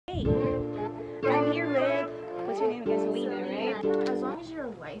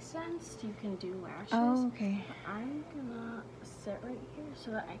licensed, you can do lashes. Oh, okay. But I'm gonna sit right here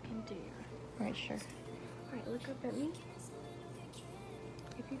so that I can do your. Right, sure. Alright, look up at me.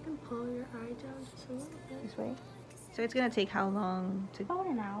 If you can pull your eye down just a little bit. This way. So it's gonna take how long to? About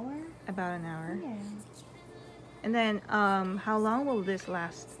an hour. About an hour. Yeah. And then, how long will this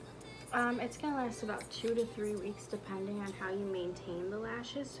last? It's gonna last about 2 to 3 weeks depending on how you maintain the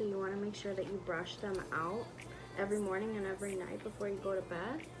lashes. So you want to make sure that you brush them out every morning and every night before you go to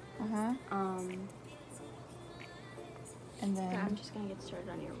bed. And then yeah, I'm just gonna get started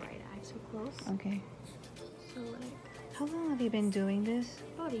on your right eye. So close. Okay. So like. How long have you been doing this?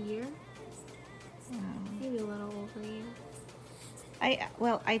 About a year. Wow. Maybe a little over a year.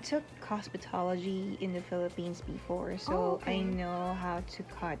 I took cosmetology in the Philippines before, so I know how to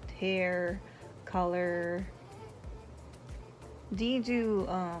cut hair, color. Do you do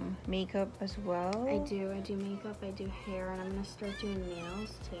makeup as well? I do makeup, I do hair, and I'm gonna start doing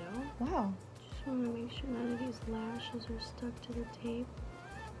nails too. Wow. Just wanna make sure none of these lashes are stuck to the tape,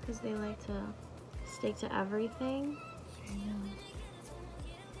 because they like to stick to everything. I know.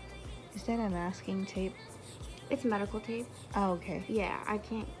 Is that a masking tape? It's medical tape. Oh, okay. Yeah, I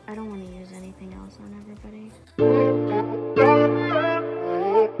don't want to use anything else on everybody.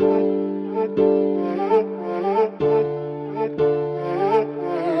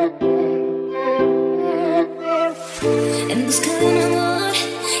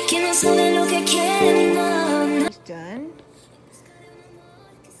 It's done?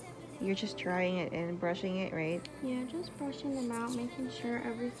 You're just drying it and brushing it, right? Yeah, just brushing them out, making sure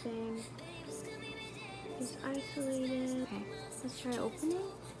everything is isolated. Okay, let's try opening.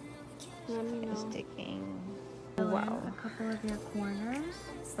 Let me know. Sticking. Wow. A couple of your corners.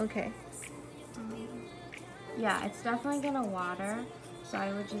 Okay. Yeah, it's definitely gonna water, so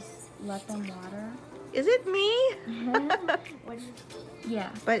I would just let them water. Is it me?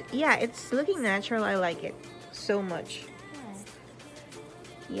 Yeah. But yeah, it's looking natural. I like it so much.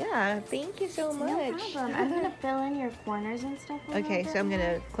 Yeah, thank you so much. No problem. I'm gonna fill in your corners and stuff. Okay, so I'm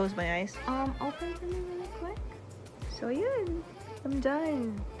gonna close my eyes. Open for me really quick. So yeah, I'm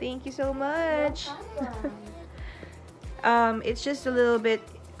done. Thank you so much. No it's just a little bit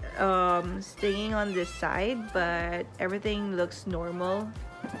stinging on this side, but everything looks normal,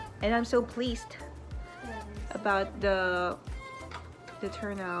 and I'm so pleased about the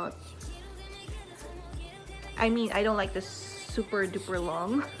turnout. I mean, I don't like the super duper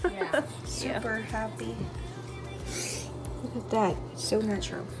long. Yeah. Super happy. Look at that. It's so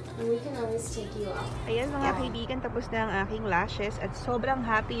natural. And we can always take you out. Ayan mga kaibigan, tapos na ang aking lashes at sobrang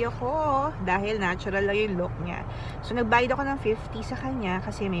happy ako dahil natural lang yung look niya. So nagbayad ako ng 50 sa kanya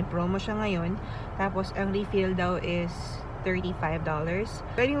kasi may promo siya ngayon. Tapos ang refill daw is $35. So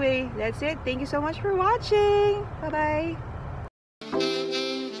anyway, that's it. Thank you so much for watching. Bye-bye!